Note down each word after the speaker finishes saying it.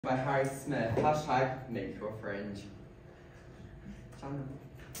By Harry Smith, hashtag make your fringe. Shannon.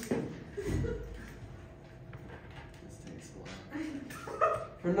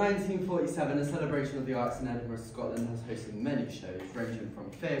 From 1947, a celebration of the arts in Edinburgh, Scotland has hosted many shows ranging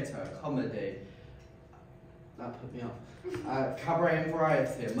from theatre, comedy, that put me off, cabaret and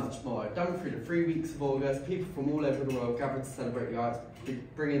variety and much more. Done through the 3 weeks of August, people from all over the world gathered to celebrate the arts,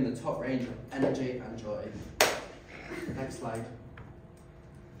 bringing the top range of energy and joy. Next slide.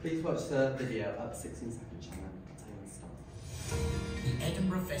 Please watch the video up 16 seconds, Shannon. I'll tell you when to stop. The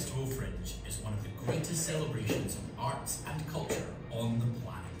Edinburgh Festival Fringe is one of the greatest celebrations of arts and culture on the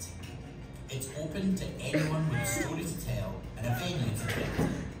planet. It's open to anyone with a story to tell and a venue to get to.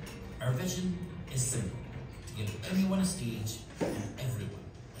 Our vision is simple, to give anyone a stage and everyone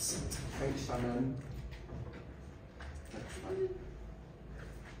a seat. Thanks, Shannon. Next slide.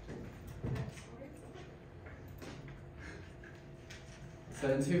 So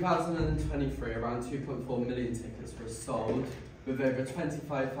in 2023, around 2.4 million tickets were sold, with over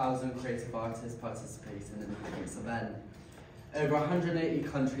 25,000 creative artists participating in this event. Over 180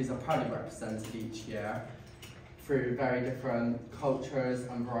 countries are proudly represented each year through very different cultures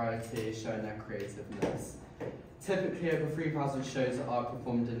and varieties showing their creativeness. Typically, over 3,000 shows are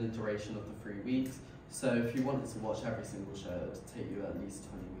performed in the duration of the 3 weeks, so if you wanted to watch every single show, it would take you at least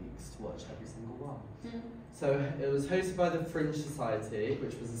 20 weeks to watch every single one. So it was hosted by the Fringe Society,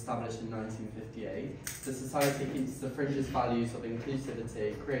 which was established in 1958. The Society keeps the Fringe's values of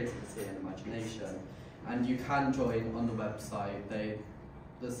inclusivity, creativity and imagination. And you can join on the website.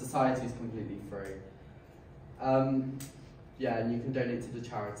 The Society is completely free. Yeah, and you can donate to the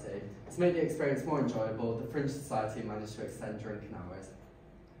charity. To make the experience more enjoyable, the Fringe Society managed to extend drinking hours.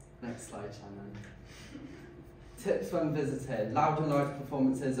 Next slide, Shannon. Tips when visiting. Loud and large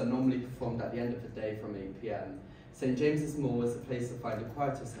performances are normally performed at the end of the day from 8 PM. St James's Mall is a place to find a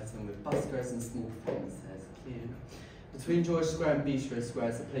quieter setting with buskers and small performances. Cute. Between George Square and Bistro Square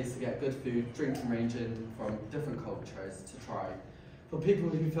is a place to get good food, drinking ranging from different cultures to try. For people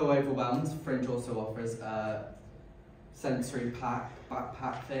who feel overwhelmed, Fringe also offers a sensory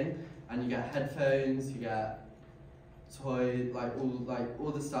backpack thing, and you get headphones, you get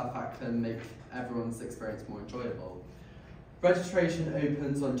all the stuff that can make everyone's experience more enjoyable. Registration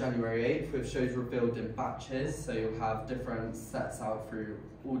opens on January 8th with shows revealed in batches, so you'll have different sets out through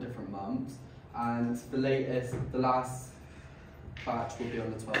all different months. And the last batch will be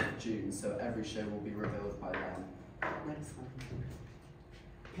on the 12th of June, so every show will be revealed by then. Next one.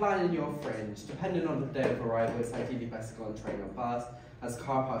 Planning your fringe. Depending on the day of arrival, it's ideally best to go on train or bus, as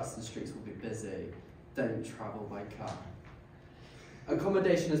car parks and streets will be busy. Don't travel by car.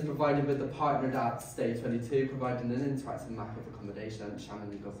 Accommodation is provided with the partnered app Stay 22, providing an interactive map of accommodation.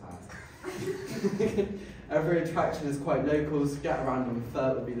 Shannon, you go past. Every attraction is quite local, so get around on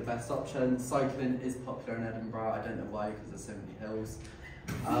foot would be the best option. Cycling is popular in Edinburgh, I don't know why, because there's so many hills.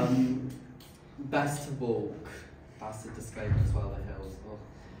 Best to walk, that's the disclaimer as well, the hills. Oh.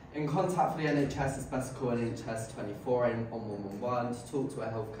 In contact for the NHS, it's best to call NHS 24 on 111 to talk to a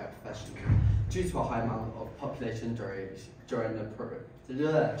healthcare professional due to a high amount of population during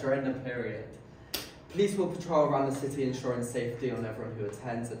the period. Police will patrol around the city ensuring safety on everyone who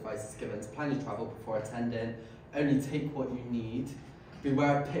attends. Advice is given to plan your travel before attending. Only take what you need.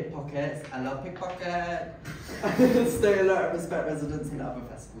 Beware of pickpockets. I love pickpocket. Stay alert and respect residents and other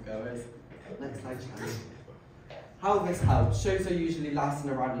festival goers. Next slide, Shannon. How this helps. Shows are usually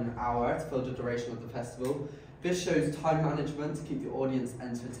lasting around an hour to fill the duration of the festival. This shows time management to keep the audience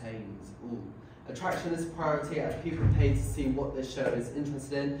entertained. Ooh. Attraction is a priority as people pay to see what this show is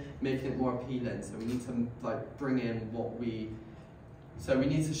interested in, making it more appealing. So we need to bring in so we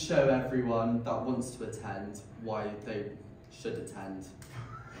need to show everyone that wants to attend why they should attend.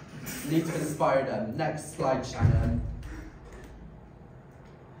 We need to inspire them. Next slide, Shannon.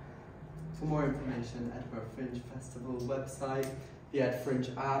 For more information, Edinburgh Fringe Festival website, the Ed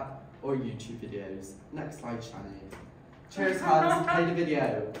Fringe app, or YouTube videos. Next slide, Shannon. Cheers, Hans. Play the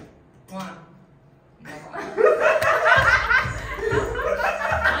video. One. I've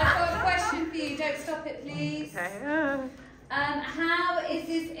got a question for you. Don't stop it, please. Okay. How is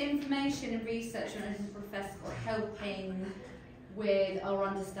this information and research on Edinburgh Festival helping with our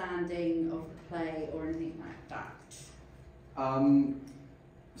understanding of the play or anything like that?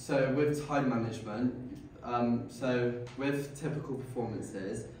 So with time management, so with typical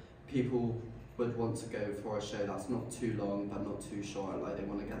performances, people would want to go for a show that's not too long but not too short, like they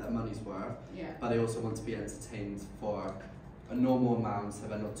want to get their money's worth, Yeah. but they also want to be entertained for a normal amount so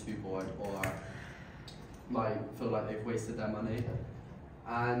they're not too bored or feel like they've wasted their money.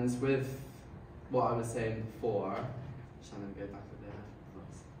 And with what I was saying before, Shannon, go back a bit.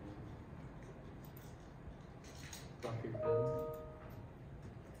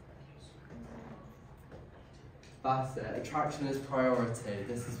 That's it. Attraction is priority.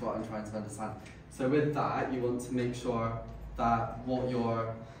 This is what I'm trying to understand. So with that, you want to make sure that what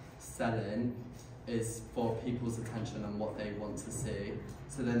you're selling is for people's attention and what they want to see.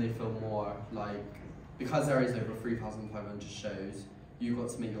 So then they feel more like, because there is over 3,500 shows, you've got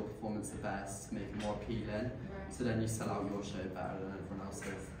to make your performance the best, to make it more appealing. Right. So then you sell out your show better than everyone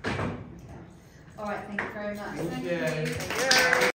else's. Okay. All right, thank you very much. Thank you.